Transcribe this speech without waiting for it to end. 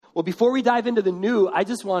Well, before we dive into the new, I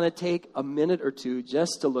just want to take a minute or two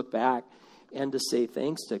just to look back and to say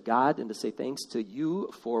thanks to God and to say thanks to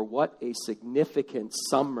you for what a significant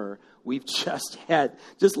summer we've just had.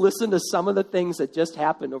 Just listen to some of the things that just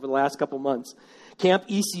happened over the last couple months. Camp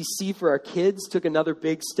ECC for our kids took another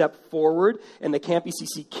big step forward, and the Camp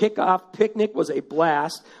ECC kickoff picnic was a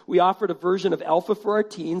blast. We offered a version of Alpha for our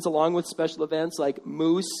teens, along with special events like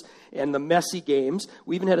Moose and the Messy Games.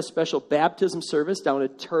 We even had a special baptism service down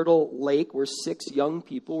at Turtle Lake where 6 young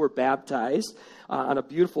people were baptized on a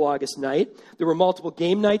beautiful August night. There were multiple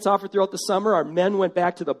game nights offered throughout the summer. Our men went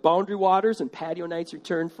back to the Boundary Waters, and patio nights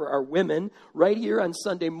returned for our women. Right here on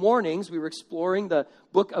Sunday mornings, we were exploring the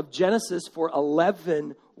book of Genesis for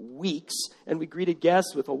 11 weeks, and we greeted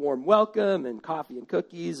guests with a warm welcome and coffee and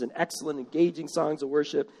cookies and excellent, engaging songs of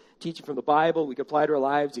worship, teaching from the Bible we could apply to our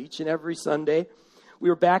lives each and every Sunday. We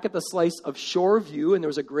were back at the Slice of Shoreview, and there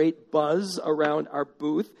was a great buzz around our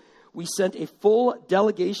booth. We sent a full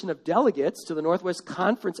delegation of delegates to the Northwest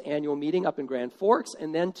Conference annual meeting up in Grand Forks,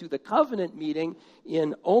 and then to the Covenant meeting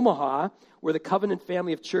in Omaha, where the Covenant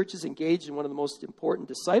family of churches engaged in one of the most important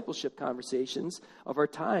discipleship conversations of our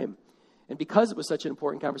time. And because it was such an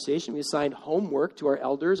important conversation, we assigned homework to our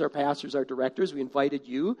elders, our pastors, our directors. We invited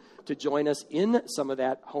you to join us in some of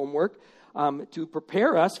that homework to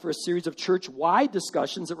prepare us for a series of church-wide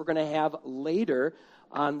discussions that we're going to have later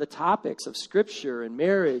on the topics of Scripture and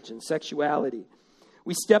marriage and sexuality.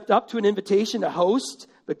 We stepped up to an invitation to host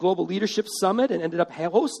the Global Leadership Summit and ended up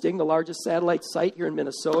hosting the largest satellite site here in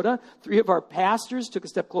Minnesota. 3 of our pastors took a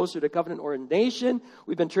step closer to covenant ordination.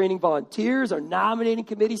 We've been training volunteers. Our nominating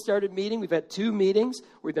committee started meeting. We've had 2 meetings.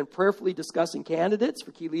 We've been prayerfully discussing candidates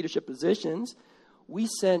for key leadership positions. We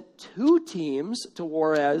sent 2 teams to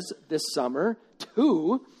Juarez this summer,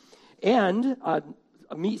 2, and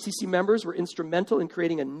CC members were instrumental in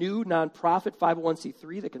creating a new nonprofit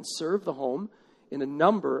 501c3 that can serve the home in a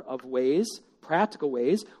number of ways, practical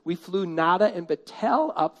ways. We flew Nada and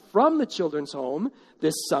Battelle up from the children's home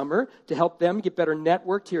this summer to help them get better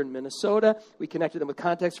networked here in Minnesota. We connected them with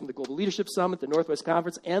contacts from the Global Leadership Summit, the Northwest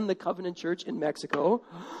Conference, and the Covenant Church in Mexico.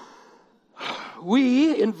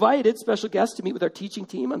 We invited special guests to meet with our teaching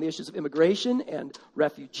team on the issues of immigration and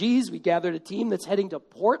refugees. We gathered a team that's heading to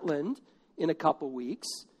Portland in a couple weeks.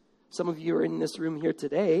 Some of you are in this room here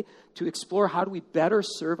today to explore how do we better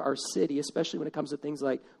serve our city, especially when it comes to things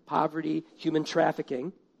like poverty, human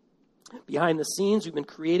trafficking. Behind the scenes, we've been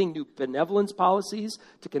creating new benevolence policies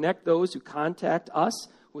to connect those who contact us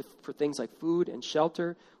for things like food and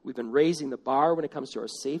shelter. We've been raising the bar when it comes to our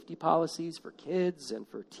safety policies for kids and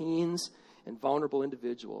for teens and vulnerable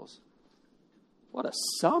individuals. What a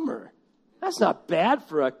summer. That's not bad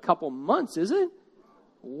for a couple months, is it?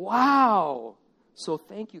 Wow. So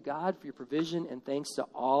thank you, God, for your provision, and thanks to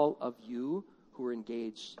all of you who are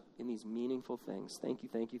engaged in these meaningful things. Thank you,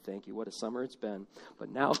 thank you, thank you. What a summer it's been. But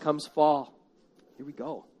now comes fall. Here we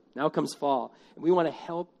go. Now comes fall. And we want to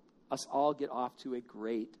help us all get off to a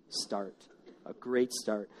great start. A great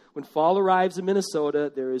start. When fall arrives in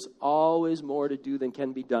Minnesota, there is always more to do than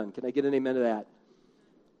can be done. Can I get an amen to that?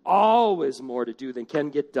 Always more to do than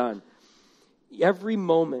can get done. Every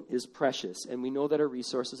moment is precious, and we know that our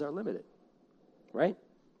resources are limited, right?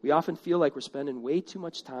 We often feel like we're spending way too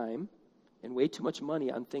much time and way too much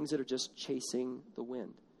money on things that are just chasing the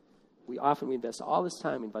wind. We invest all this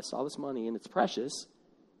time, we invest all this money, and it's precious,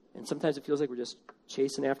 and sometimes it feels like we're just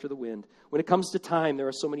chasing after the wind. When it comes to time, there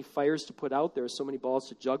are so many fires to put out, there are so many balls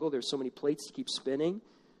to juggle, there are so many plates to keep spinning,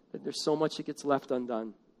 that there's so much that gets left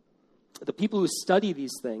undone. The people who study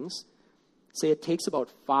these things say it takes about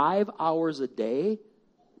 5 hours a day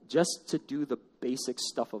just to do the basic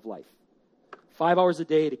stuff of life. 5 hours a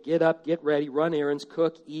day to get up, get ready, run errands,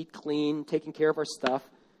 cook, eat, clean, taking care of our stuff.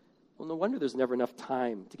 Well, no wonder there's never enough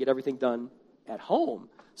time to get everything done at home.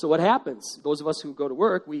 So what happens? Those of us who go to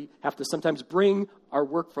work, we have to sometimes bring our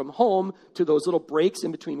work from home to those little breaks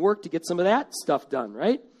in between work to get some of that stuff done,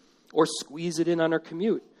 right? Or squeeze it in on our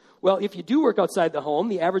commute. Well, if you do work outside the home,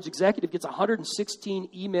 the average executive gets 116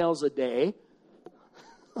 emails a day.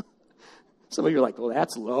 Some of you are like, well,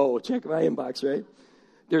 that's low. Check my inbox, right?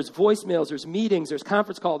 There's voicemails, there's meetings, there's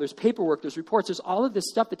conference call, there's paperwork, there's reports. There's all of this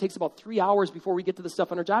stuff that takes about 3 hours before we get to the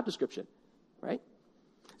stuff on our job description, right?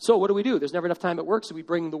 So what do? There's never enough time at work, so we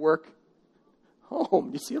bring the work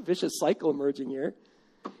home. You see a vicious cycle emerging here.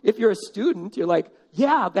 If you're a student, you're like,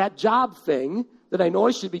 yeah, that job thing that I know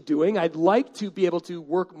I should be doing, I'd like to be able to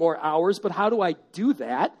work more hours, but how do I do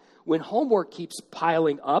that when homework keeps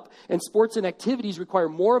piling up and sports and activities require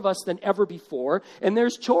more of us than ever before, and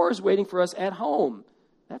there's chores waiting for us at home?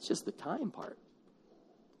 That's just the time part.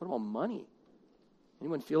 What about money?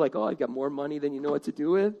 Anyone feel like, oh, I've got more money than you know what to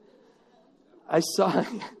do with? I saw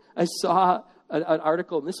an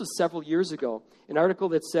article, and this was several years ago, an article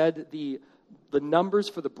that said the numbers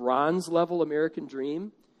for the bronze level American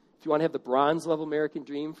dream, if you want to have the bronze level American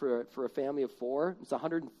dream for a family of 4, it's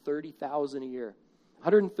 $130,000 a year.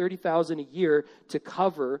 $130,000 a year to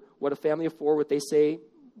cover what a family of 4, what they say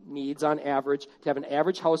needs on average, to have an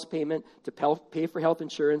average house payment, to pay for health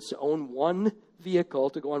insurance, to own one vehicle,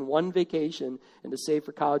 to go on one vacation, and to save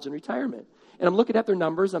for college and retirement. And I'm looking at their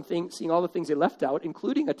numbers. I'm seeing all the things they left out,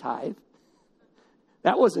 including a tithe.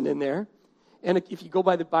 That wasn't in there. And if you go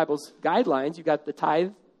by the Bible's guidelines, you've got the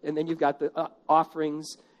tithe, and then you've got the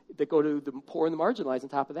offerings that go to the poor and the marginalized on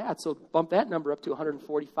top of that. So bump that number up to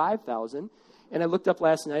 $145,000. And I looked up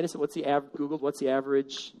last night. I said, Googled, what's the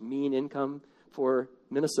average mean income for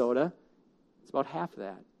Minnesota? It's about half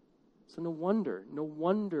that. So no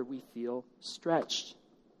wonder we feel stretched.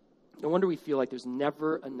 No wonder we feel like there's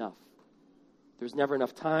never enough. There's never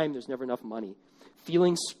enough time. There's never enough money.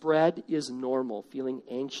 Feeling spread is normal. Feeling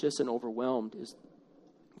anxious and overwhelmed is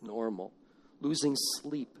normal. Losing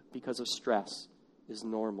sleep because of stress is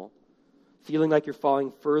normal. Feeling like you're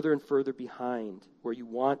falling further and further behind where you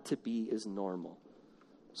want to be is normal.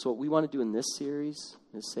 So what we want to do in this series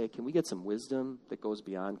is say, can we get some wisdom that goes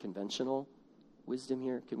beyond conventional wisdom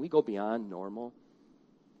here? Can we go beyond normal?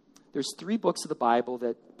 There's 3 books of the Bible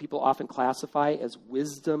that people often classify as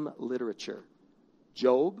wisdom literature: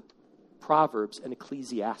 Job, Proverbs, and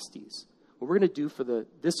Ecclesiastes. What we're going to do for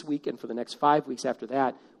this week and for the next 5 weeks after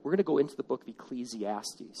that, we're going to go into the book of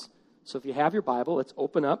Ecclesiastes. So if you have your Bible, let's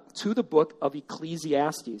open up to the book of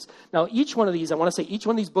Ecclesiastes. Now, each one of these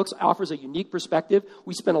books offers a unique perspective.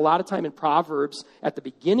 We spent a lot of time in Proverbs at the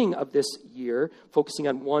beginning of this year, focusing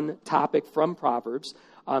on one topic from Proverbs.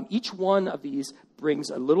 Each one of these brings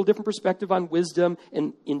a little different perspective on wisdom,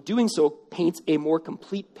 and in doing so, paints a more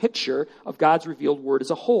complete picture of God's revealed word as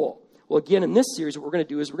a whole. Well, again, in this series, what we're going to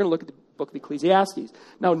do is we're going to look at the book of Ecclesiastes.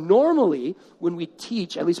 Now, normally, when we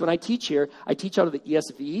teach, at least when I teach here, I teach out of the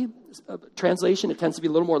ESV translation. It tends to be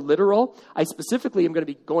a little more literal. I specifically am going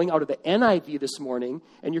to be going out of the NIV this morning,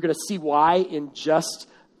 and you're going to see why in just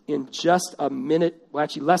a minute, well,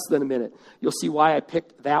 actually less than a minute. You'll see why I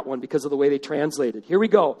picked that one because of the way they translated. Here we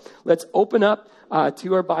go. Let's open up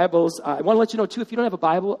to our Bibles. I want to let you know, too, if you don't have a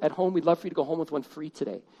Bible at home, we'd love for you to go home with one free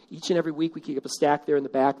today. Each and every week, we keep a stack there in the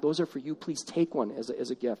back. Those are for you. Please take one as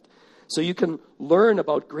a gift. So you can learn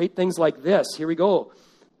about great things like this. Here we go.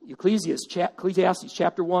 Ecclesiastes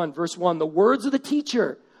chapter 1, verse 1. The words of the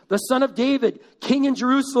teacher, the son of David, king in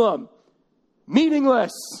Jerusalem.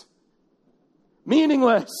 Meaningless,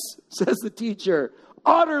 says the teacher.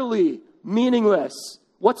 Utterly meaningless.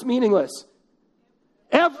 What's meaningless?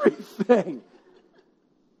 Everything.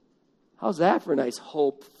 How's that for a nice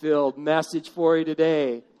hope-filled message for you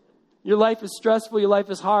today? Your life is stressful. Your life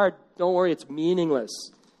is hard. Don't worry, it's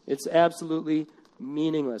meaningless. It's absolutely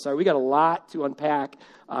meaningless. All right, we got a lot to unpack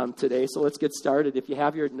today, so let's get started. If you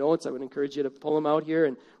have your notes, I would encourage you to pull them out here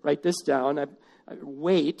and write this down.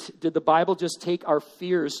 Did the Bible just take our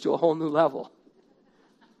fears to a whole new level?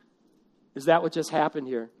 Is that what just happened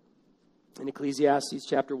here? In Ecclesiastes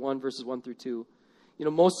chapter 1, verses 1 through 2. You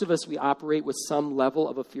know, most of us, we operate with some level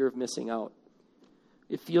of a fear of missing out.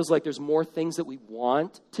 It feels like there's more things that we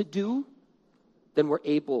want to do than we're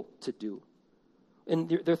able to do. And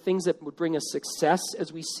there are things that would bring us success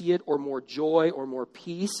as we see it, or more joy, or more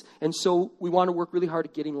peace. And so we want to work really hard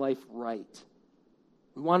at getting life right.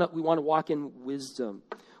 We want to walk in wisdom.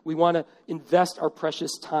 We want to invest our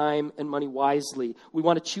precious time and money wisely. We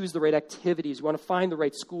want to choose the right activities. We want to find the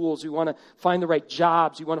right schools. We want to find the right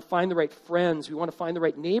jobs. We want to find the right friends. We want to find the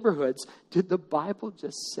right neighborhoods. Did the Bible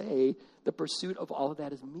just say the pursuit of all of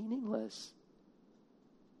that is meaningless?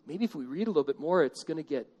 Maybe if we read a little bit more, it's going to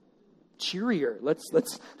get cheerier. Let's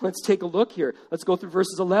take a look here. Let's go through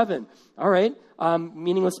verses 11. All right.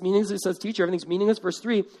 Meaningless. It says, teacher, everything's meaningless. Verse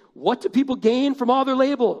 3, what do people gain from all their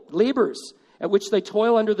labors at which they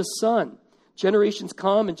toil under the sun? Generations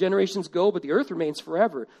come and generations go, but the earth remains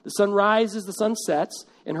forever. The sun rises, the sun sets,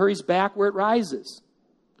 and hurries back where it rises.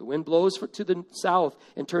 The wind blows to the south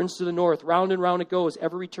and turns to the north. Round and round it goes,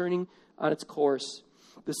 ever returning on its course.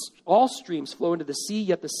 All streams flow into the sea,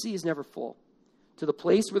 yet the sea is never full. To the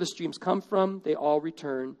place where the streams come from, they all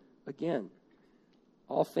return again.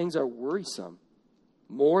 All things are worrisome,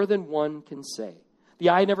 more than one can say.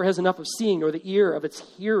 The eye never has enough of seeing, nor the ear of its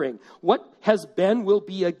hearing. What has been will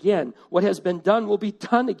be again. What has been done will be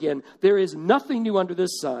done again. There is nothing new under the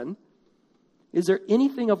sun. Is there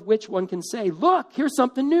anything of which one can say, look, here's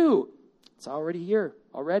something new? It's already here,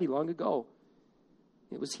 long ago.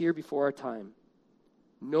 It was here before our time.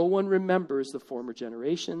 No one remembers the former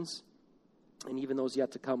generations, and even those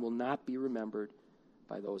yet to come will not be remembered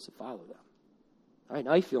by those that follow them. All right,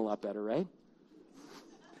 now you feel a lot better, right?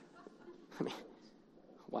 I mean,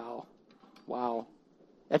 wow.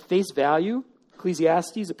 At face value,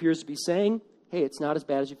 Ecclesiastes appears to be saying, hey, it's not as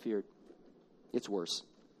bad as you feared. It's worse.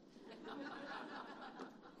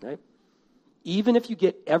 Right? Even if you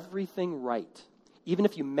get everything right, even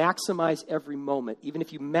if you maximize every moment, even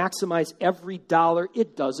if you maximize every dollar,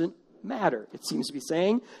 it doesn't matter. It seems to be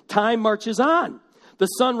saying, time marches on. The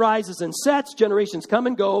sun rises and sets, generations come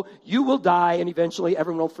and go, you will die, and eventually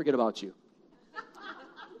everyone will forget about you.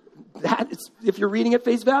 That is, if you're reading at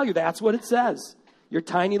face value, that's what it says. Your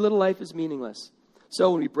tiny little life is meaningless.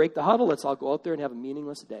 So when we break the huddle, let's all go out there and have a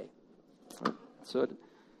meaningless day. All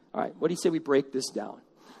right, what do you say we break this down?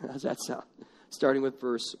 How does that sound? Starting with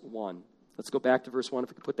verse 1. Let's go back to verse 1. If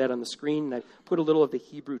we could put that on the screen. And I put a little of the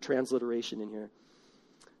Hebrew transliteration in here.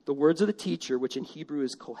 The words of the teacher, which in Hebrew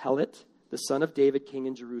is Kohelet, the son of David, king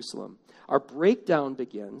in Jerusalem. Our breaking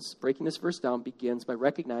this verse down begins by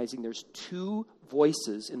recognizing there's two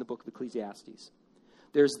voices in the book of Ecclesiastes.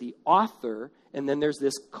 There's the author, and then there's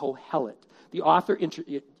this Kohelet. The author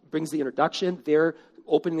brings the introduction. They're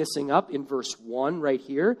opening this thing up in verse 1 right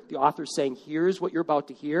here. The author's saying, here's what you're about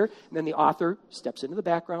to hear. And then the author steps into the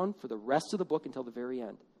background for the rest of the book until the very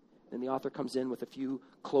end. Then the author comes in with a few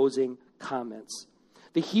closing comments.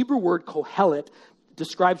 The Hebrew word Kohelet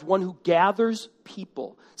describes one who gathers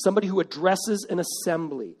people, somebody who addresses an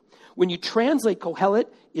assembly. When you translate Kohelet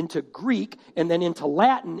into Greek and then into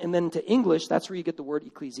Latin and then into English, that's where you get the word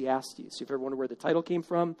Ecclesiastes. So if you ever wonder where the title came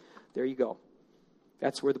from, there you go.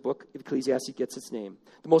 That's where the book of Ecclesiastes gets its name.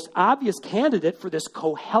 The most obvious candidate for this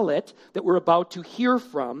Kohelet that we're about to hear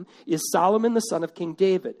from is Solomon, the son of King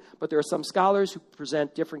David. But there are some scholars who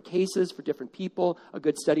present different cases for different people. A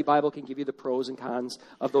good study Bible can give you the pros and cons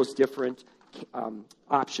of those different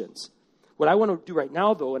options. What I want to do right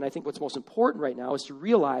now, though, and I think what's most important right now, is to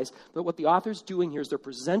realize that what the author's doing here is they're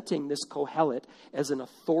presenting this Kohelet as an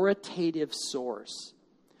authoritative source.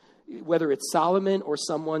 Whether it's Solomon or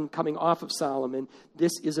someone coming off of Solomon,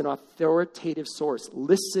 this is an authoritative source.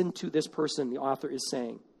 Listen to this person, the author is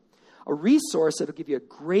saying. A resource that will give you a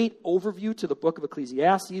great overview to the book of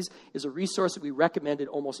Ecclesiastes is a resource that we recommended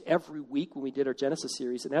almost every week when we did our Genesis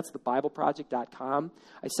series, and that's thebibleproject.com.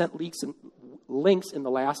 I sent links in the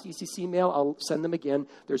last ECC mail. I'll send them again.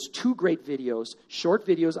 There's 2 great videos, short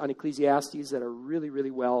videos on Ecclesiastes that are really,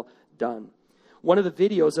 really well done. One of the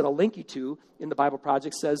videos that I'll link you to in the Bible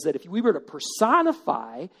Project says that if we were to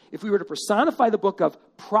personify the book of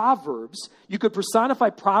Proverbs, you could personify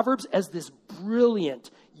Proverbs as this brilliant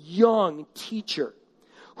young teacher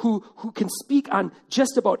who can speak on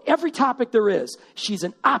just about every topic there is. She's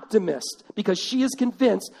an optimist because she is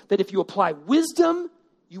convinced that if you apply wisdom,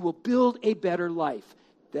 you will build a better life.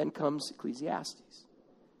 Then comes Ecclesiastes.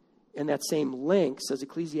 And that same link says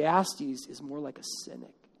Ecclesiastes is more like a cynic.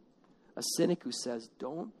 A cynic who says,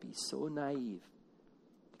 don't be so naive.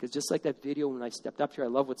 Because just like that video when I stepped up here, I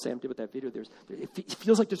love what Sam did with that video. It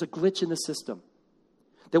feels like there's a glitch in the system.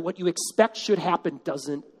 That what you expect should happen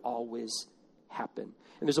doesn't always happen.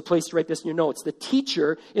 And there's a place to write this in your notes. The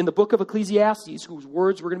teacher in the book of Ecclesiastes, whose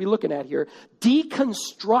words we're going to be looking at here,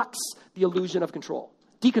 deconstructs the illusion of control.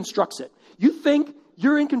 Deconstructs it. You think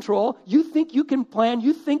you're in control. You think you can plan.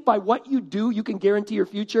 You think by what you do you can guarantee your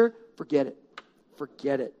future. Forget it.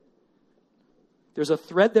 Forget it. There's a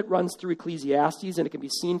thread that runs through Ecclesiastes, and it can be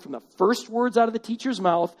seen from the first words out of the teacher's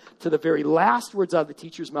mouth to the very last words out of the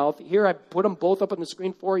teacher's mouth. Here, I put them both up on the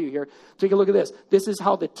screen for you here. Take a look at this. This is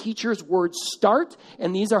how the teacher's words start,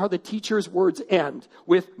 and these are how the teacher's words end.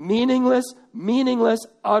 With meaningless, meaningless,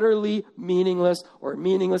 utterly meaningless, or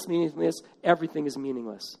meaningless, meaningless. Everything is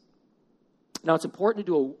meaningless. Now, it's important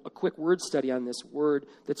to do a quick word study on this word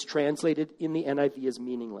that's translated in the NIV as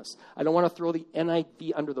meaningless. I don't want to throw the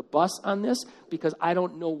NIV under the bus on this because I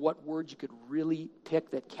don't know what word you could really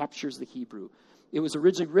pick that captures the Hebrew. It was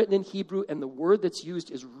originally written in Hebrew, and the word that's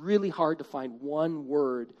used is really hard to find one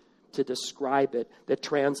word to describe it that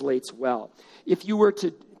translates well. If you were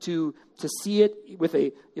to see it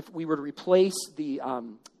if we were to replace the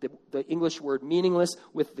English word meaningless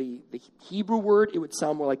with the Hebrew word, it would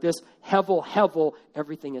sound more like this: hevel, hevel.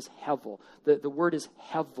 Everything is hevel. The word is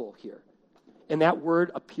hevel here, and that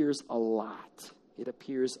word appears a lot. It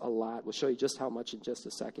appears a lot. We'll show you just how much in just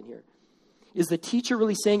a second here. Is the teacher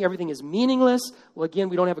really saying everything is meaningless? Well, again,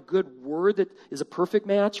 we don't have a good word that is a perfect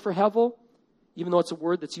match for hevel, even though it's a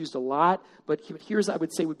word that's used a lot. But here's, I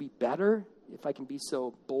would say, would be better, if I can be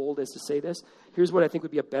so bold as to say this. Here's what I think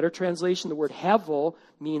would be a better translation. The word hevel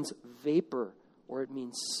means vapor, or it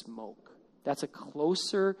means smoke. That's a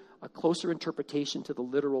closer interpretation to the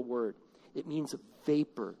literal word. It means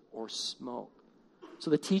vapor or smoke. So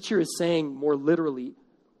the teacher is saying more literally,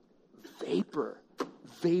 vapor.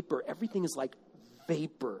 Everything is like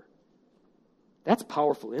vapor. That's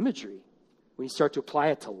powerful imagery when you start to apply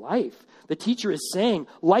it to life. The teacher is saying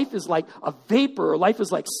life is like a vapor, or life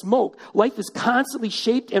is like smoke. Life is constantly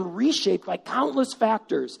shaped and reshaped by countless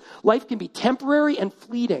factors. Life can be temporary and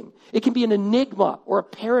fleeting. It can be an enigma or a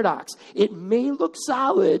paradox. It may look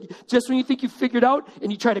solid just when you think you've figured out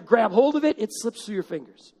and you try to grab hold of it, it slips through your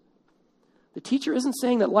fingers. The teacher isn't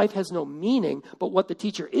saying that life has no meaning, but what the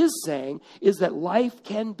teacher is saying is that life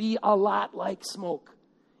can be a lot like smoke.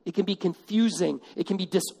 It can be confusing. It can be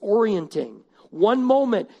disorienting. One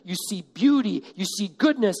moment you see beauty, you see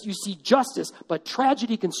goodness, you see justice, but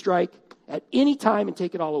tragedy can strike at any time and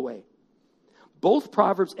take it all away. Both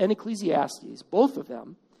Proverbs and Ecclesiastes, both of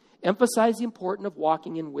them, emphasize the importance of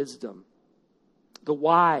walking in wisdom. The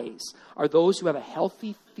wise are those who have a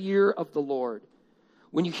healthy fear of the Lord.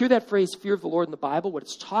 When you hear that phrase, fear of the Lord in the Bible, what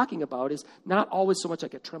it's talking about is not always so much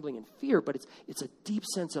like a trembling in fear, but it's a deep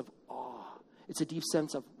sense of awe. It's a deep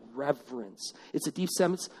sense of reverence. It's a deep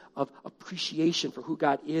sense of appreciation for who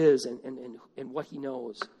God is and what he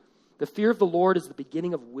knows. The fear of the Lord is the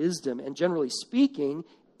beginning of wisdom, and generally speaking,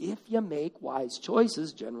 if you make wise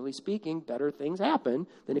choices, generally speaking, better things happen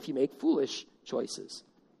than if you make foolish choices.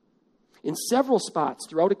 In several spots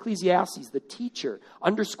throughout Ecclesiastes, the teacher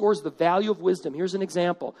underscores the value of wisdom. Here's an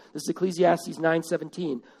example. This is Ecclesiastes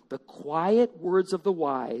 9:17. The quiet words of the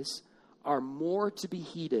wise are more to be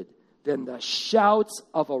heeded than the shouts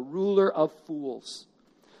of a ruler of fools.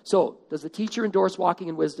 So, does the teacher endorse walking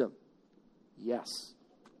in wisdom? Yes.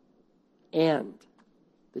 And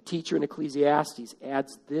the teacher in Ecclesiastes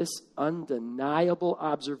adds this undeniable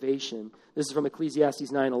observation. This is from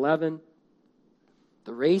Ecclesiastes 9:11.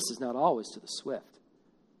 The race is not always to the swift,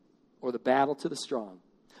 or the battle to the strong,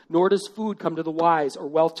 nor does food come to the wise, or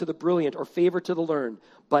wealth to the brilliant, or favor to the learned,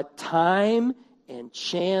 but time and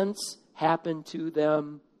chance happen to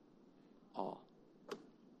them all.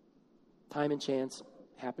 Time and chance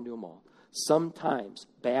happen to them all. Sometimes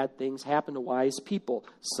bad things happen to wise people.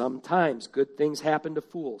 Sometimes good things happen to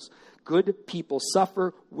fools. Good people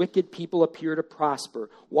suffer. Wicked people appear to prosper.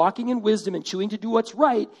 Walking in wisdom and chewing to do what's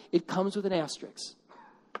right, it comes with an asterisk.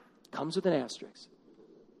 It comes with an asterisk.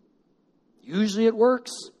 Usually it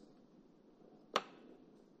works.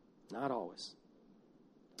 Not always.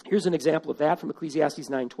 Here's an example of that from Ecclesiastes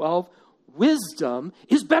 9:12. Wisdom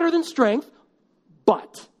is better than strength,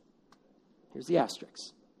 but, here's the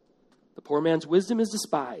asterisk. The poor man's wisdom is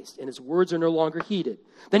despised, and his words are no longer heeded.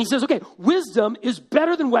 Then he says, okay, wisdom is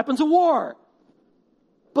better than weapons of war,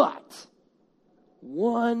 but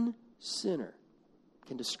one sinner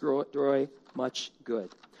can destroy much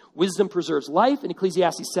good. Wisdom preserves life in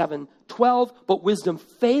Ecclesiastes 7:12, but wisdom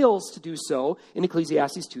fails to do so in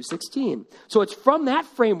Ecclesiastes 2:16. So it's from that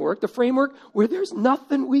framework, the framework where there's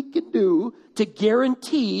nothing we can do to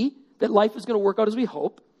guarantee that life is going to work out as we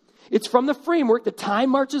hope. It's from the framework that time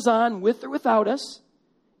marches on with or without us,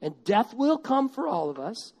 and death will come for all of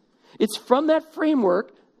us. It's from that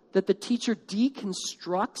framework that the teacher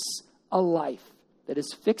deconstructs a life that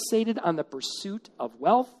is fixated on the pursuit of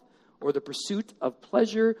wealth, or the pursuit of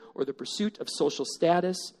pleasure, or the pursuit of social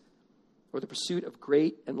status, or the pursuit of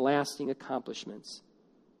great and lasting accomplishments.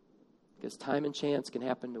 Because time and chance can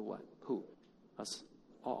happen to what? Who? Us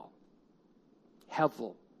all.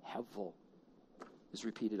 Hevel is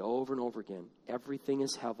repeated over and over again. Everything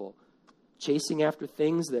is hevel. Chasing after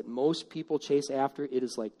things that most people chase after, it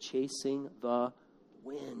is like chasing the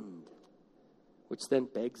wind. Which then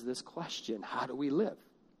begs this question, how do we live?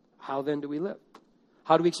 How then do we live?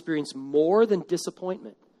 How do we experience more than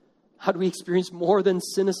disappointment? How do we experience more than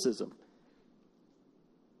cynicism?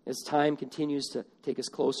 As time continues to take us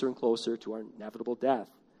closer and closer to our inevitable death.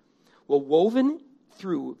 Well, woven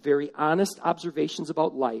through very honest observations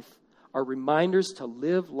about life are reminders to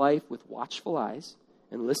live life with watchful eyes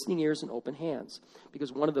and listening ears and open hands.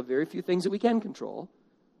 Because one of the very few things that we can control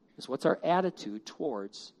is what's our attitude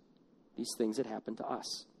towards these things that happen to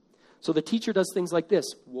us. So the teacher does things like this,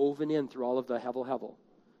 woven in through all of the hevel.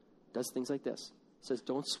 Does things like this. Says,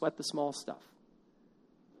 don't sweat the small stuff.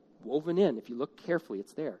 Woven in, if you look carefully,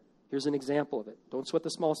 it's there. Here's an example of it. Don't sweat the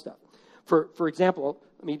small stuff. For example,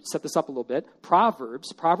 let me set this up a little bit.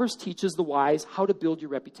 Proverbs teaches the wise how to build your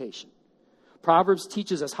reputation. Proverbs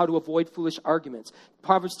teaches us how to avoid foolish arguments.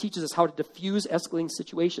 Proverbs teaches us how to diffuse escalating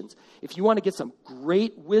situations. If you want to get some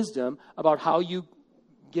great wisdom about how you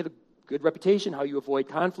get a good reputation, how you avoid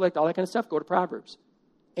conflict, all that kind of stuff, go to Proverbs.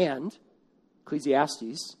 And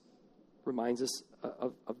Ecclesiastes reminds us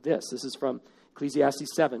of this. This is from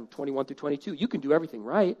Ecclesiastes 7, 21 through 22. You can do everything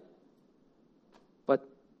right, but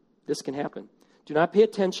this can happen. Do not pay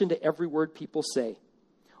attention to every word people say,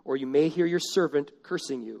 or you may hear your servant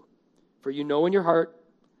cursing you. For you know in your heart,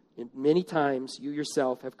 and many times you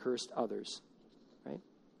yourself have cursed others. Right?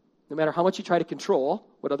 No matter how much you try to control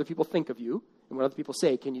what other people think of you and what other people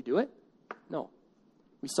say, can you do it? No.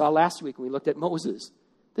 We saw last week when we looked at Moses.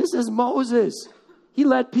 This is Moses. He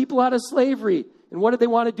led people out of slavery. And what did they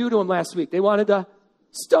want to do to him last week? They wanted to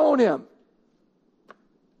stone him.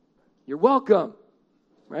 You're welcome.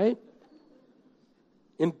 Right?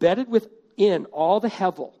 Embedded within all the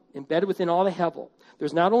hevel,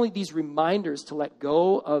 there's not only these reminders to let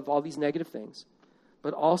go of all these negative things,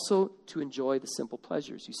 but also to enjoy the simple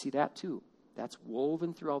pleasures. You see that too. That's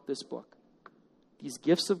woven throughout this book. These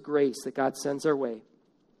gifts of grace that God sends our way.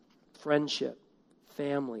 Friendship,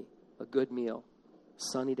 family, a good meal,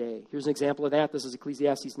 sunny day. Here's an example of that. This is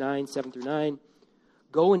Ecclesiastes 9, 7 through 9.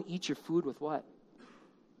 Go and eat your food with what?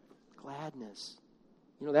 Gladness.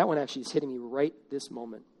 You know, that one actually is hitting me right this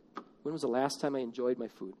moment. When was the last time I enjoyed my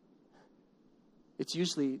food? It's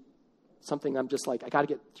usually something I'm just like, I got to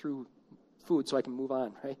get through food so I can move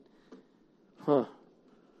on, right?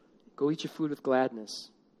 Go eat your food with gladness.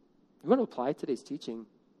 You want to apply today's teaching?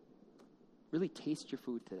 Really taste your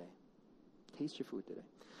food today. Taste your food today.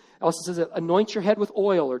 Also says, anoint your head with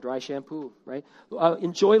oil or dry shampoo, right?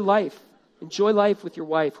 Enjoy life. Enjoy life with your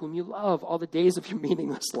wife, whom you love, all the days of your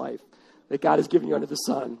meaningless life that God has given you under the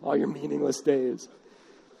sun, all your meaningless days.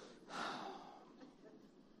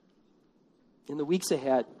 In the weeks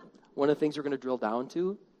ahead, one of the things we're going to drill down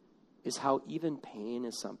to is how even pain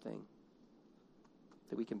is something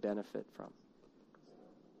that we can benefit from.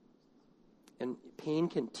 And pain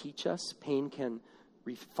can teach us. Pain can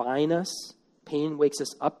refine us. Pain wakes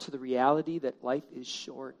us up to the reality that life is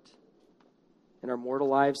short. And our mortal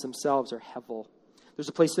lives themselves are hevel. There's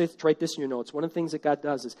a place to write this in your notes. One of the things that God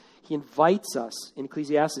does is he invites us, in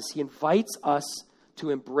Ecclesiastes, he invites us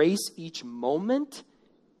to embrace each moment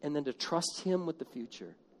and then to trust him with the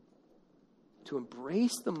future. To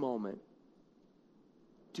embrace the moment.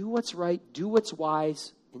 Do what's right, do what's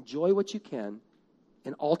wise, enjoy what you can,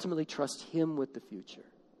 and ultimately trust him with the future.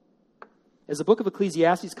 As the book of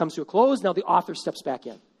Ecclesiastes comes to a close, now the author steps back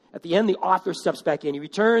in. At the end, the author steps back in. He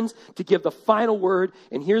returns to give the final word,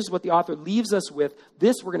 and here's what the author leaves us with.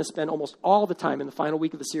 This we're going to spend almost all the time in the final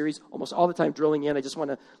week of the series, almost all the time drilling in. I just want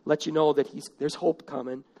to let you know that there's hope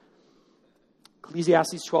coming.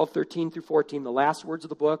 Ecclesiastes 12, 13 through 14, the last words of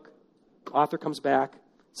the book. Author comes back,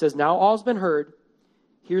 says, now all's been heard.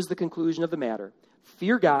 Here's the conclusion of the matter.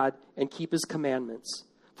 Fear God and keep his commandments,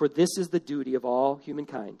 for this is the duty of all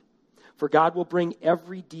humankind. For God will bring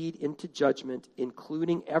every deed into judgment,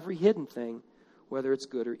 including every hidden thing, whether it's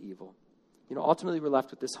good or evil. You know, ultimately we're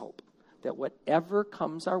left with this hope, that whatever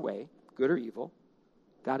comes our way, good or evil,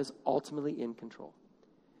 God is ultimately in control.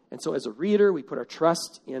 And so as a reader, we put our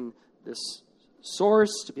trust in this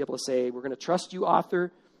source to be able to say, we're going to trust you,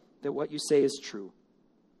 author, that what you say is true.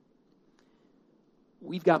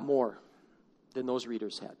 We've got more than those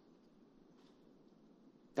readers had.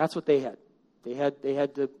 That's what they had. They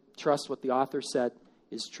had to trust what the author said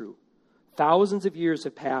is true. Thousands of years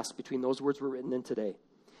have passed between those words were written and today.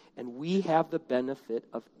 And we have the benefit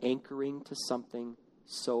of anchoring to something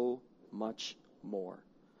so much more.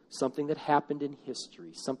 Something that happened in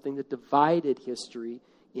history. Something that divided history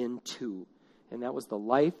in two. And that was the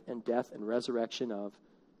life and death and resurrection of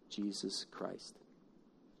Jesus Christ.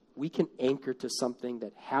 We can anchor to something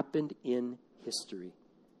that happened in history.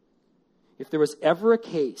 If there was ever a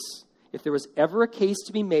case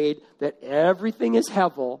to be made that everything is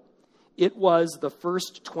hevel, it was the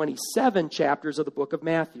first 27 chapters of the book of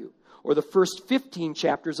Matthew, or the first 15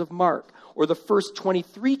 chapters of Mark, or the first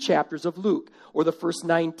 23 chapters of Luke, or the first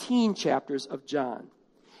 19 chapters of John.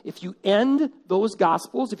 If you end those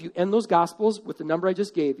Gospels with the number I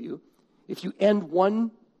just gave you, if you end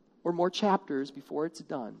one or more chapters before it's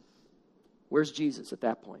done, where's Jesus at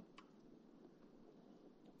that point?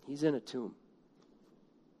 He's in a tomb.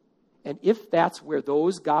 And if that's where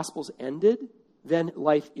those Gospels ended, then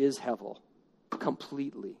life is hevel,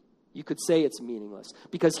 completely. You could say it's meaningless.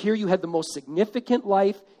 Because here you had the most significant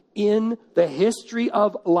life in the history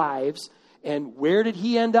of lives. And where did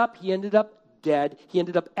he end up? He ended up dead. He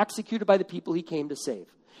ended up executed by the people he came to save.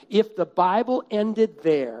 If the Bible ended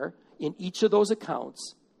there in each of those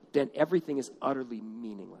accounts, then everything is utterly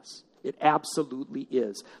meaningless. It absolutely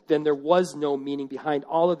is. Then there was no meaning behind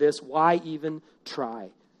all of this. Why even try?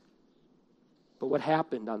 But what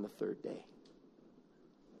happened on the third day?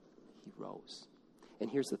 He rose. And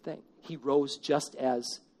here's the thing. He rose just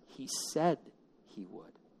as he said he would.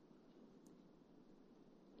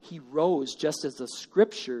 He rose just as the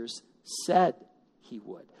scriptures said he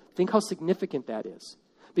would. Think how significant that is.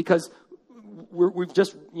 Because we've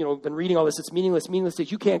just been reading all this. It's meaningless.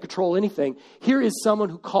 You can't control anything. Here is someone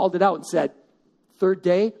who called it out and said, third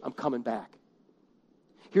day, I'm coming back.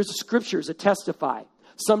 Here's the scriptures that testify.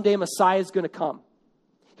 Someday Messiah is going to come.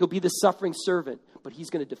 He'll be the suffering servant, but he's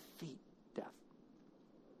going to defeat death.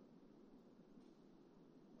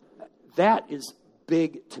 That is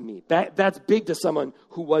big to me. That's big to someone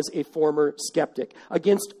who was a former skeptic.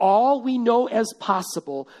 Against all we know as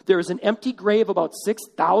possible, there is an empty grave about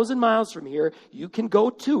 6,000 miles from here. You can go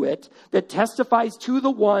to it, that testifies to the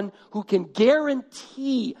one who can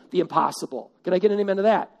guarantee the impossible. Can I get an amen to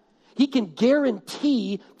that? He can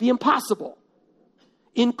guarantee the impossible,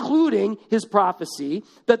 including his prophecy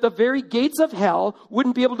that the very gates of hell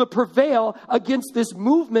wouldn't be able to prevail against this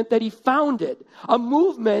movement that he founded. A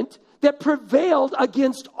movement that prevailed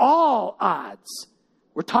against all odds.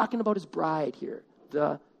 We're talking about his bride here,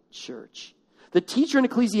 the church. The teacher in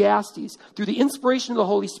Ecclesiastes, through the inspiration of the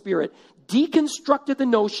Holy Spirit, deconstructed the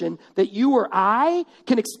notion that you or I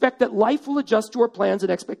can expect that life will adjust to our plans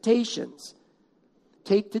and expectations.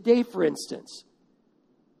 Take today, for instance.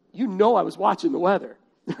 You know I was watching the weather,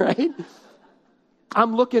 right?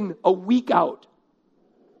 I'm looking a week out.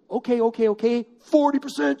 Okay.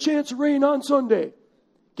 40% chance of rain on Sunday.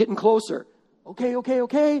 Getting closer. Okay.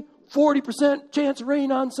 40% chance of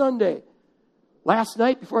rain on Sunday. Last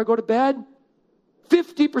night, before I go to bed,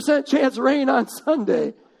 50% chance of rain on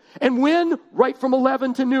Sunday. And when? Right from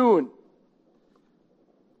 11 to noon.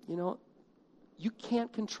 You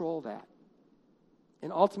can't control that.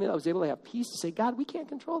 And ultimately, I was able to have peace to say, God, we can't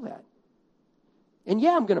control that. And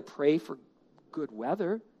yeah, I'm going to pray for good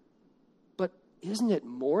weather. But isn't it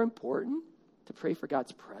more important to pray for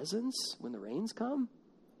God's presence when the rains come?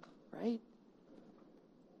 Right?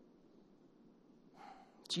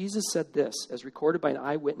 Jesus said this, as recorded by an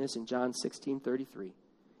eyewitness in John 16:33.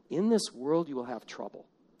 In this world you will have trouble.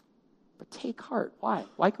 But take heart. Why?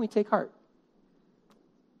 Why can we take heart?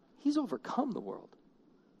 He's overcome the world.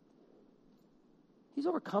 He's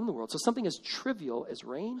overcome the world. So something as trivial as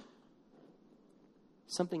rain,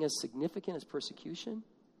 something as significant as persecution,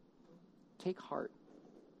 take heart.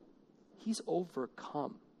 He's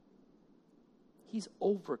overcome. He's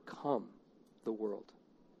overcome the world.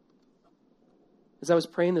 As I was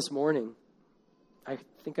praying this morning, I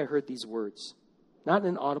think I heard these words. Not in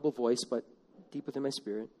an audible voice, but deep within my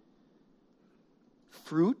spirit.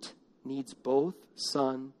 Fruit needs both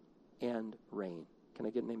sun and rain. Can I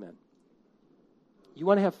get an amen? You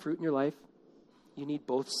want to have fruit in your life? You need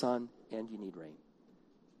both sun and you need rain.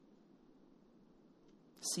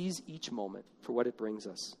 Seize each moment for what it brings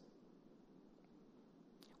us.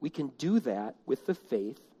 We can do that with the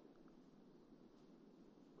faith.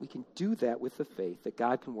 We can do that with the faith that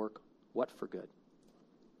God can work what for good?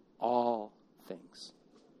 All things.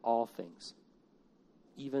 All things.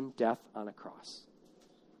 Even death on a cross.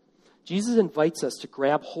 Jesus invites us to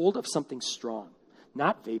grab hold of something strong.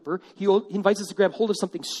 Not vapor. He invites us to grab hold of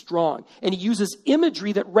something strong. And he uses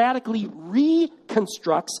imagery that radically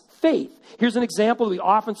reconstructs faith. Here's an example that we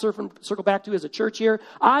often circle back to as a church here.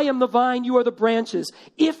 I am the vine, you are the branches.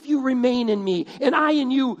 If you remain in me, and I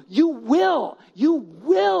in you, you will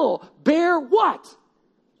bear what?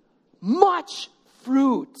 Much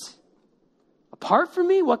fruit. Apart from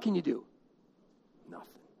me, what can you do? Nothing.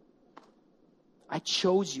 I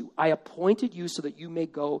chose you. I appointed you so that you may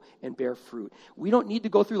go and bear fruit. We don't need to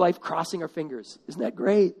go through life crossing our fingers. Isn't that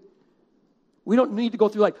great? We don't need to go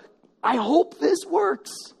through life, I hope this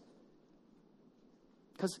works.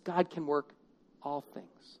 Because God can work all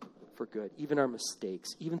things for good, even our mistakes,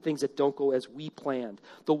 even things that don't go as we planned.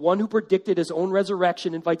 The one who predicted his own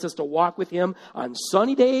resurrection invites us to walk with him on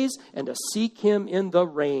sunny days and to seek him in the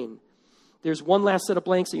rain. There's one last set of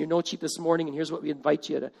blanks in your note sheet this morning, and here's what we invite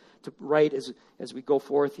you to write as we go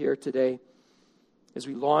forth here today, as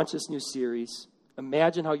we launch this new series.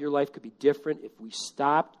 Imagine how your life could be different if we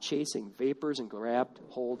stopped chasing vapors and grabbed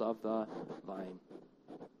hold of the vine.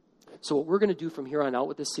 So what we're going to do from here on out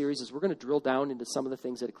with this series is we're going to drill down into some of the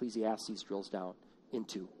things that Ecclesiastes drills down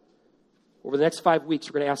into. Over the next 5 weeks,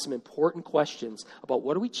 we're going to ask some important questions about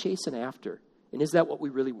what are we chasing after, and is that what we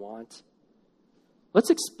really want? Let's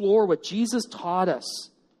explore what Jesus taught us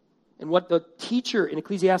and what the teacher in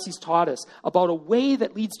Ecclesiastes taught us about a way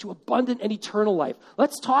that leads to abundant and eternal life.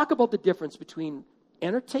 Let's talk about the difference between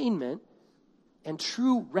entertainment and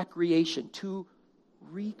true recreation, to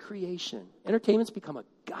recreation. Entertainment's become a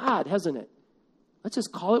god, hasn't it? Let's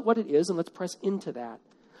just call it what it is and let's press into that.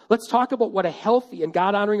 Let's talk about what a healthy and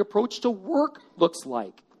God-honoring approach to work looks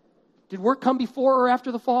like. Did work come before or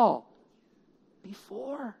after the fall?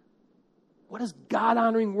 Before. What does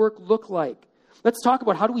God-honoring work look like? Let's talk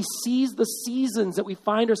about how do we seize the seasons that we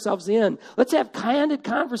find ourselves in. Let's have candid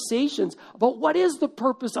conversations about what is the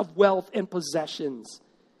purpose of wealth and possessions.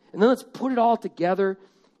 And then let's put it all together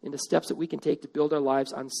into steps that we can take to build our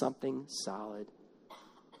lives on something solid.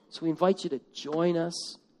 So we invite you to join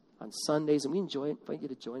us on Sundays, and we invite you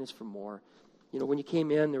to join us for more. You know, when you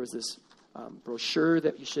came in, there was this brochure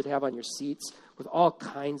that you should have on your seats with all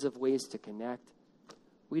kinds of ways to connect.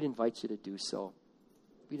 We'd invite you to do so.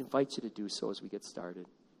 We'd invite you to do so as we get started.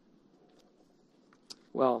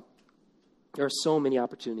 Well, there are so many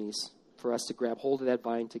opportunities for us to grab hold of that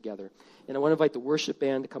vine together. And I want to invite the worship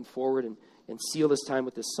band to come forward and seal this time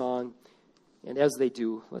with this song. And as they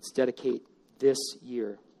do, let's dedicate this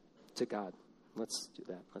year to God. Let's do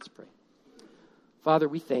that. Let's pray. Father,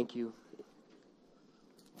 we thank you.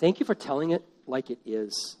 Thank you for telling it like it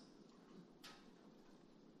is.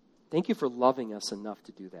 Thank you for loving us enough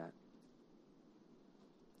to do that.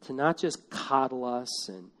 To not just coddle us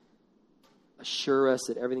and assure us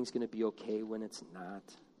that everything's going to be okay when it's not.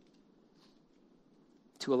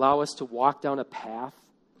 To allow us to walk down a path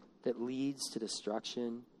that leads to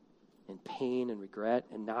destruction and pain and regret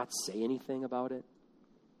and not say anything about it.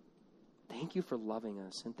 Thank you for loving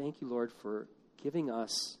us. And thank you, Lord, for giving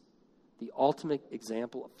us the ultimate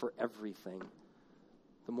example for everything.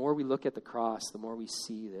 The more we look at the cross, the more we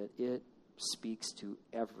see that it speaks to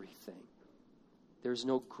everything. There's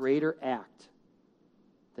no greater act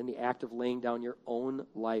than the act of laying down your own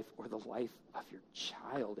life or the life of your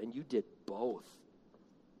child. And you did both.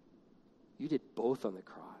 You did both on the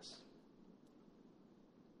cross.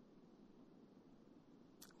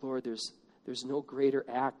 Lord, there's no greater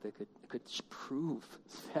act that could prove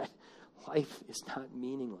that life is not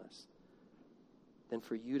meaningless than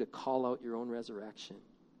for you to call out your own resurrection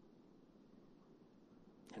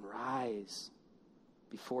and rise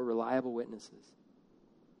before reliable witnesses.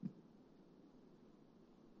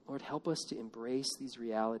 Lord, help us to embrace these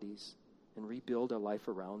realities and rebuild our life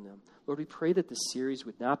around them. Lord, we pray that this series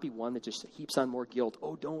would not be one that just heaps on more guilt.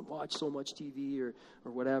 Oh, don't watch so much TV or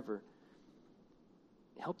whatever.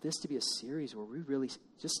 Help this to be a series where we really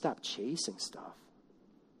just stop chasing stuff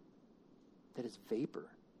that is vapor.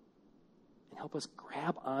 And help us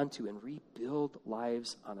grab onto and rebuild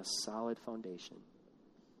lives on a solid foundation.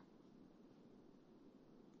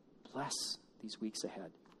 Bless these weeks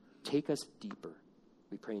ahead. Take us deeper.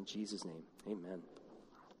 We pray in Jesus' name. Amen.